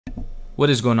What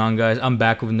is going on, guys? I'm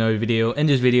back with another video. In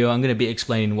this video, I'm going to be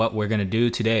explaining what we're going to do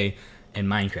today in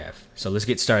Minecraft. So let's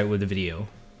get started with the video.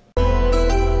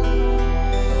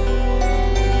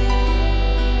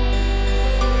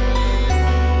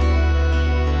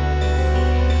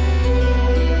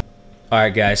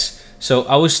 Alright guys, so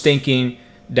I was thinking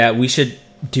that we should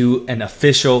do an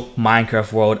official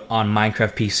Minecraft world on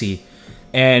Minecraft PC.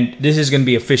 And this is going to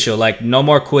be official, like no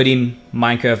more quitting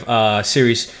Minecraft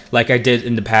series like I did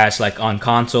in the past, like on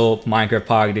console, Minecraft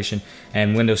Pocket Edition,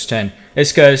 and Windows 10.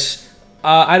 It's because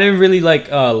I didn't really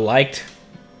liked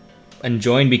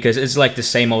enjoying, because it's like the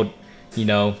same old,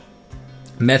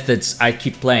 methods I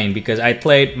keep playing, because I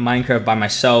played Minecraft by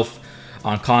myself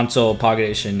on console, Pocket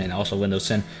Edition, and also Windows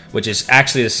 10, which is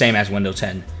actually the same as Windows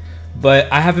 10. But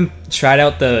I haven't tried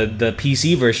out the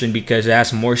PC version because it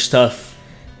has more stuff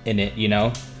in it,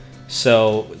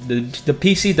 So the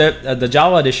PC, the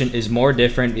Java edition is more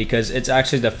different because it's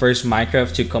actually the first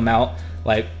Minecraft to come out.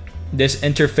 Like, this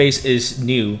interface is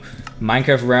new.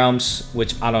 Minecraft Realms,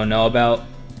 which I don't know about,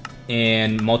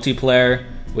 and multiplayer,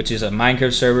 which is a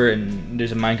Minecraft server, and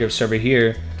there's a Minecraft server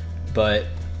here, but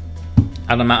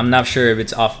I'm not sure if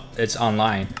it's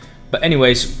online. But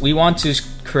anyways, we want to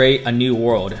create a new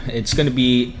world. It's gonna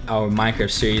be our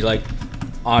Minecraft series, like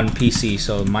on PC.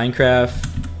 So Minecraft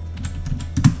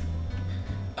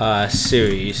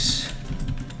series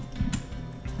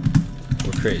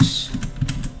for Chris.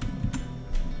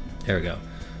 There we go.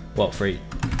 Well, for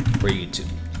YouTube,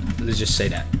 let's just say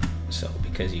that. So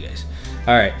because you guys,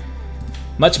 all right,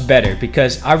 much better,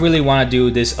 because I really want to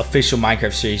do this official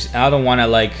Minecraft series. I don't want to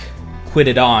like quit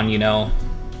it on,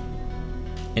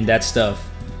 and that stuff.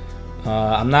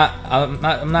 I'm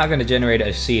not gonna generate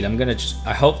a seed.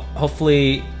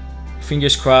 Hopefully,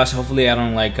 fingers crossed, hopefully I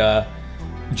don't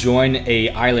join a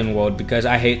island world, because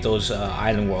I hate those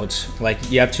island worlds. Like,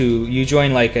 you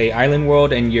join like a island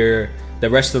world and the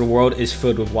rest of the world is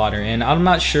filled with water, and I'm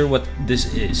not sure what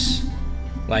this is.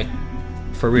 Like,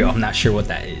 for real, I'm not sure what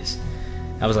that is.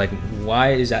 I was like,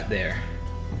 why is that there?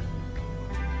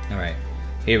 All right,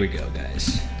 here we go,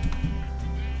 guys.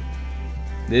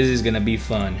 This is gonna be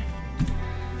fun.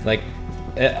 Like,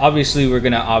 obviously we're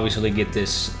gonna get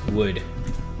this wood,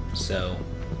 so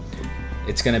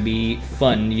it's gonna be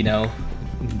fun,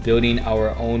 building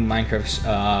our own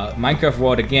Minecraft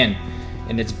world again.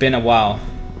 And it's been a while,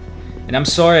 and I'm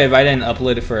sorry if I didn't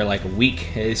upload it for like a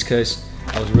week. It's because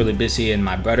I was really busy and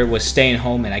my brother was staying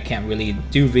home, and I can't really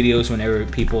do videos whenever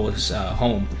people is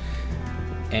home.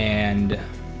 And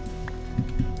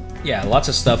yeah, lots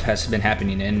of stuff has been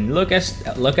happening, and look at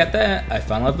that, I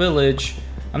found a village.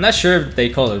 I'm not sure if they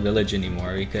call it a village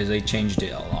anymore, because they changed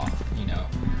it a lot,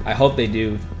 I hope they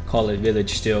do call it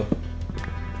village still.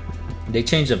 They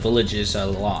changed the villages a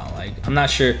lot. Like, I'm not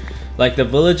sure, like the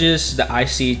villages that I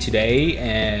see today,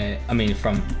 and I mean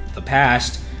from the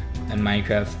past in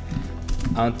Minecraft,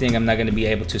 I don't think I'm not gonna be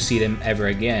able to see them ever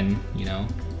again,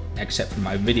 except for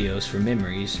my videos for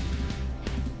memories,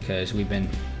 because we've been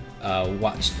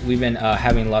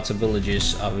having lots of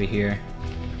villages over here.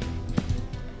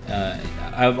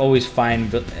 I've always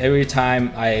every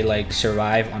time I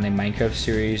survive on a Minecraft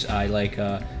series, I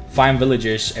find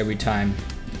villagers every time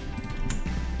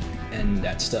and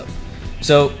that stuff.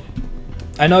 So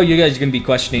I know you guys are gonna be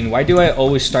questioning, why do I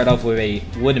always start off with a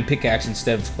wooden pickaxe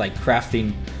instead of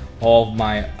crafting all of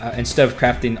my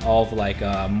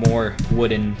more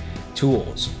wooden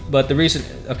tools? But the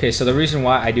reason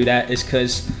why I do that is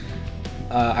because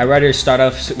I rather start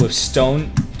off with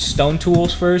stone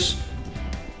tools first,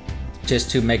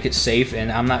 just to make it safe.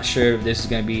 And I'm not sure if this is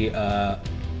going to be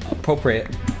appropriate,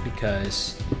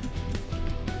 because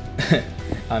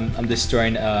I'm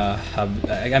destroying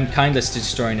I'm kind of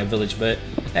destroying a village. But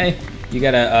hey, you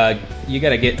gotta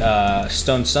get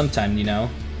stone sometime,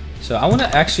 So I want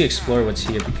to actually explore what's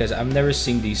here, because I've never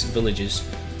seen these villages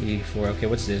before. Okay,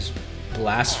 what's this?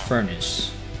 Blast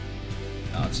furnace.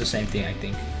 Oh, it's the same thing, I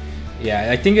think.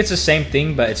 Yeah, I think it's the same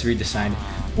thing, but it's redesigned.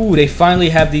 Ooh, they finally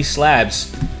have these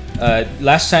slabs.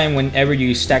 Last time, whenever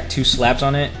you stack 2 slabs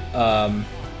on it,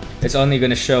 it's only going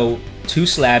to show 2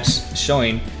 slabs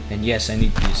showing. And yes, I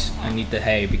need these. I need the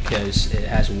hay, because it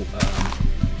has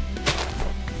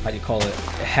how do you call it?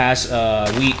 It has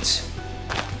wheat.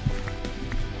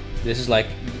 This is like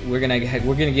we're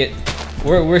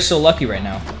so lucky right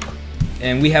now,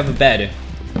 and we have a bed.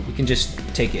 We can just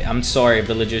take it. I'm sorry,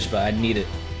 villagers, but I need it.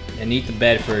 I need the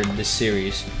bed for this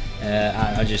series.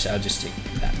 I'll just take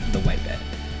the white bed.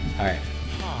 All right.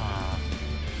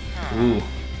 Ooh,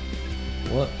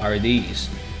 what are these?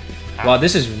 Wow,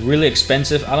 this is really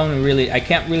expensive. I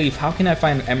can't really. How can I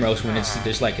find emeralds when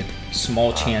there's like a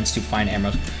small chance to find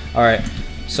emeralds? All right.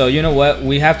 So you know what?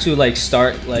 We have to like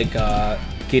start like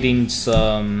getting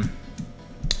some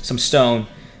stone.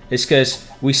 It's because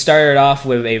we started off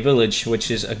with a village,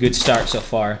 which is a good start so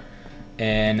far.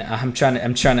 And I'm trying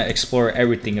to explore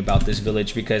everything about this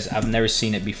village because I've never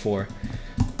seen it before.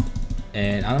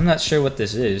 And I'm not sure what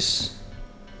this is.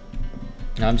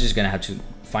 I'm just gonna have to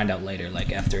find out later,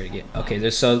 like after it get. Okay,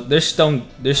 there's stone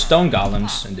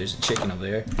golems, and there's a chicken over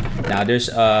there. Now there's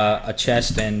a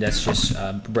chest, and that's just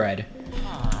bread.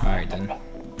 All right then.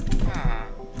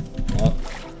 Well,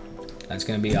 that's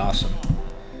gonna be awesome.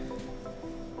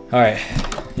 All right,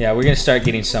 yeah, we're gonna start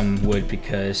getting some wood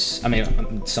because I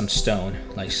mean some stone.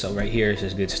 Like so, right here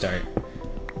is a good start.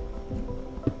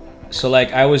 So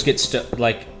like I always get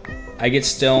I get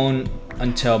stone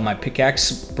until my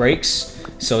pickaxe breaks.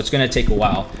 So it's gonna take a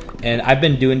while, and I've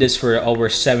been doing this for over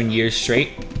 7 years straight.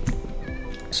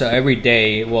 So every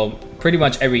day, well, pretty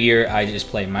much every year, I just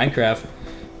play Minecraft.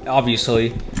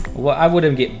 Obviously, well, I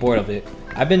wouldn't get bored of it.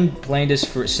 I've been playing this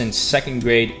since 2nd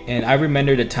grade, and I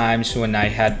remember the times when I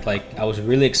was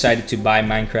really excited to buy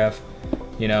Minecraft,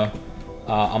 you know,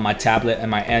 on my tablet and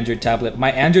my Android tablet.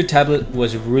 My Android tablet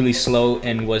was really slow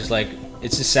and was like,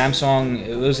 it's a Samsung.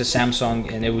 It was a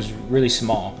Samsung, and it was really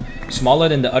small, smaller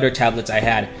than the other tablets I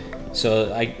had.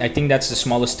 So I think that's the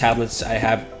smallest tablets I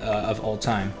have of all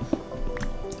time.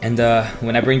 And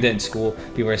when I bring that in school,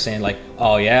 people are saying like,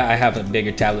 "Oh yeah, I have a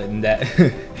bigger tablet than that."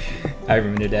 I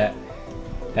remember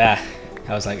that.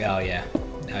 I was like, "Oh yeah,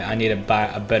 I need to buy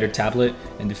a better tablet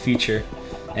in the future,"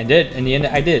 and in the end,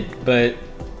 I did. But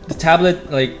the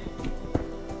tablet, like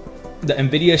the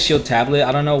Nvidia Shield tablet,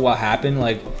 I don't know what happened.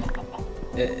 Like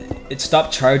it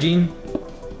stopped charging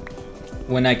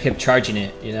when I kept charging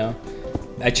it. You know,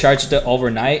 I charged it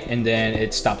overnight and then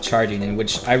it stopped charging, and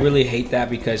which I really hate that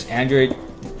because Android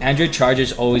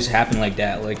chargers always happen like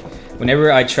that. Like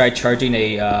whenever I try charging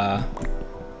a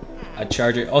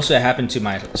charger, also it happened to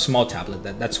my small tablet.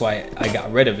 That's why I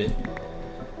got rid of it.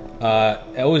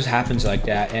 It always happens like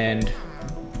that, and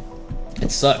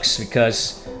it sucks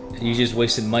because you just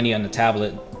wasted money on the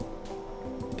tablet.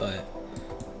 But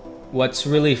what's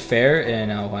really fair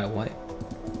and what?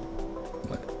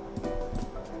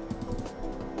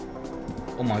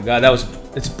 Oh my god,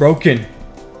 it's broken.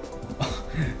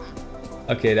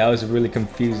 Okay, that was really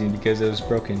confusing because it was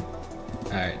broken.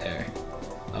 All right, there.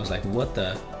 I was like, what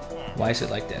the? Why is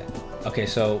it like that? Okay,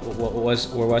 so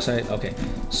where was I? Okay,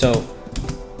 so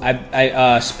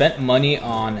I spent money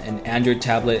on an Android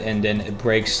tablet, and then it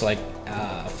breaks like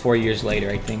 4 years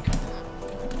later, I think.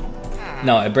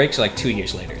 No, it breaks like 2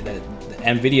 years later. The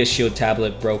Nvidia Shield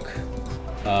tablet broke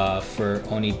for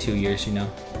only 2 years, you know,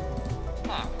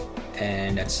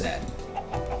 and that's sad.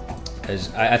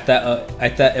 Because I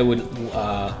thought it would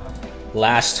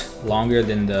last longer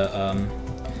than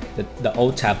the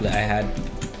old tablet I had,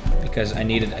 because I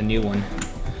needed a new one.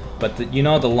 But you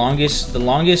know, the longest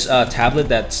tablet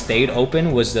that stayed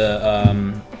open was the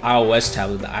iOS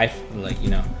tablet. I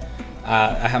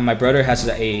have, my brother has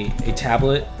a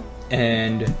tablet,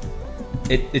 and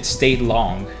it stayed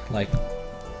long. Like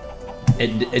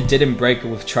it didn't break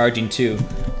with charging too.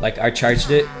 Like I charged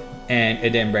it and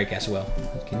it didn't break as well.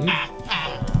 Can you?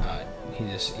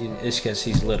 It's because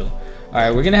he's little. All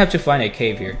right, we're gonna have to find a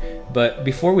cave here, but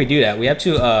before we do that, we have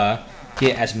to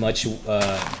get as much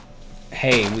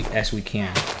hay as we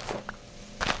can,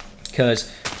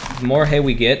 because the more hay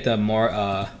we get, the more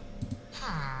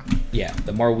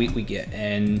the more wheat we get,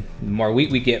 and the more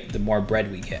wheat we get, the more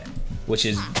bread we get, which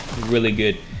is really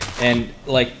good. And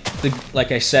like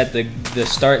I said, the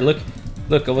start.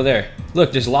 Look over there.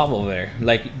 Look, there's lava over there.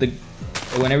 Like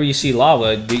whenever you see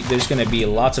lava, there's gonna be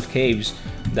lots of caves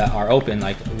that are open,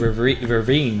 like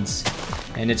ravines,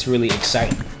 and it's really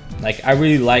exciting. Like I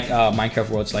really like Minecraft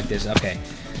worlds like this. Okay,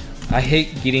 I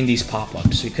hate getting these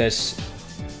pop-ups because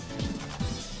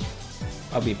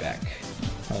I'll be back.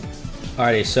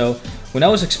 Alrighty, so when I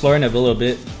was exploring a little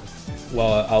bit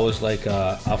while I was like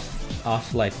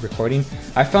off like recording,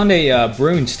 I found a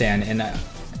brewing stand, and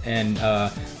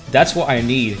that's what I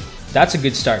need. That's a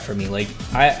good start for me. Like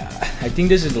I think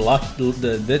this is I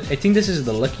think this is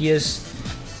the luckiest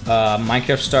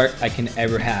Minecraft start I can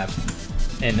ever have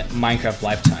in Minecraft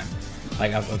lifetime.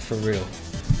 Like I'm for real.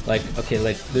 Like okay,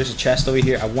 like there's a chest over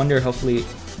here. I wonder, hopefully.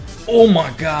 Oh my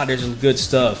god, there's some good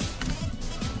stuff.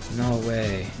 No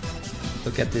way.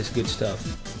 Look at this good stuff.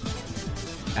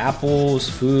 Apples,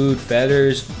 food,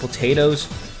 feathers, potatoes,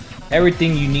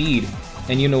 everything you need.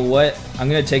 And you know what? I'm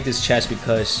gonna take this chest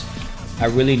because I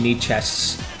really need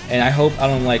chests, and I hope I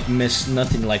don't like miss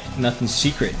nothing, like nothing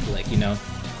secret, like, you know.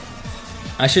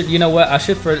 I should, you know what? I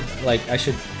should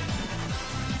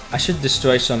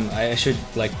destroy some. I should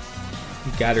like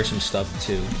gather some stuff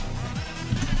too.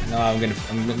 No, I'm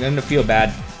gonna feel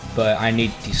bad, but I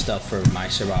need the stuff for my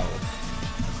survival.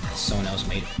 Someone else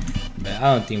made it. But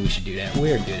I don't think we should do that.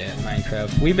 We're good at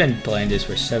Minecraft. We've been playing this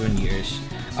for 7 years.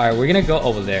 Alright, we're gonna go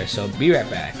over there, so be right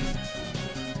back.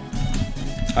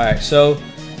 Alright, so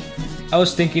I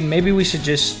was thinking maybe we should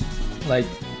just like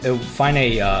find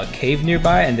a cave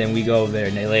nearby and then we go over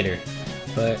there later.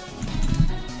 But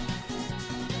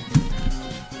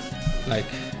like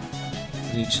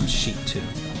we need some sheep too.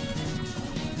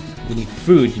 We need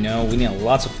food, you know, we need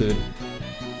lots of food.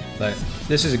 But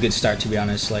this is a good start, to be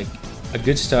honest, like a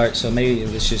good start. So maybe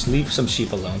let's just leave some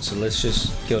sheep alone. So let's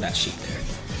just kill that sheep there.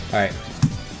 Alright.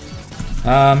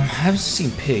 I haven't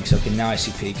seen pigs. Okay, now I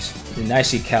see pigs. And I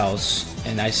see cows.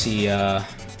 And I see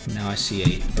now I see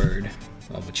a bird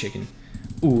of a chicken.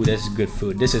 Ooh, that's good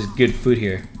food. This is good food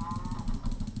here.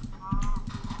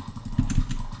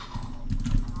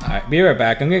 Alright, be right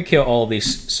back. I'm gonna kill all of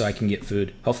these so I can get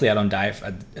food. Hopefully I don't die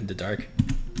in the dark.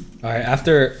 Alright,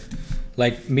 after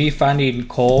like me finding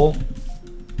coal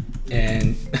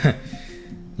and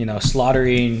you know,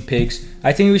 slaughtering pigs,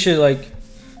 I think we should like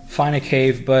find a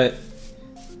cave, but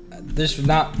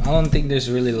I don't think there's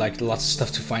really like lots of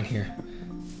stuff to find here.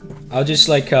 I'll just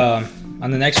like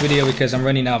on the next video, because I'm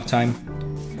running out of time,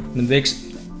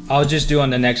 I'll just do on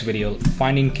the next video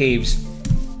finding caves,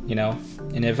 you know,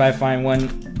 and if I find one,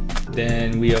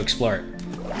 then we'll explore it.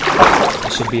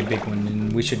 It should be a big one,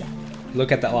 and we should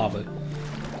look at that lava.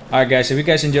 Alright guys, if you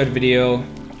guys enjoyed the video,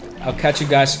 I'll catch you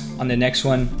guys on the next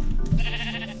one,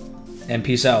 and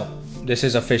peace out. This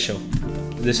is official.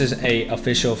 This is a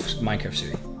official Minecraft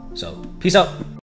series. So, peace out.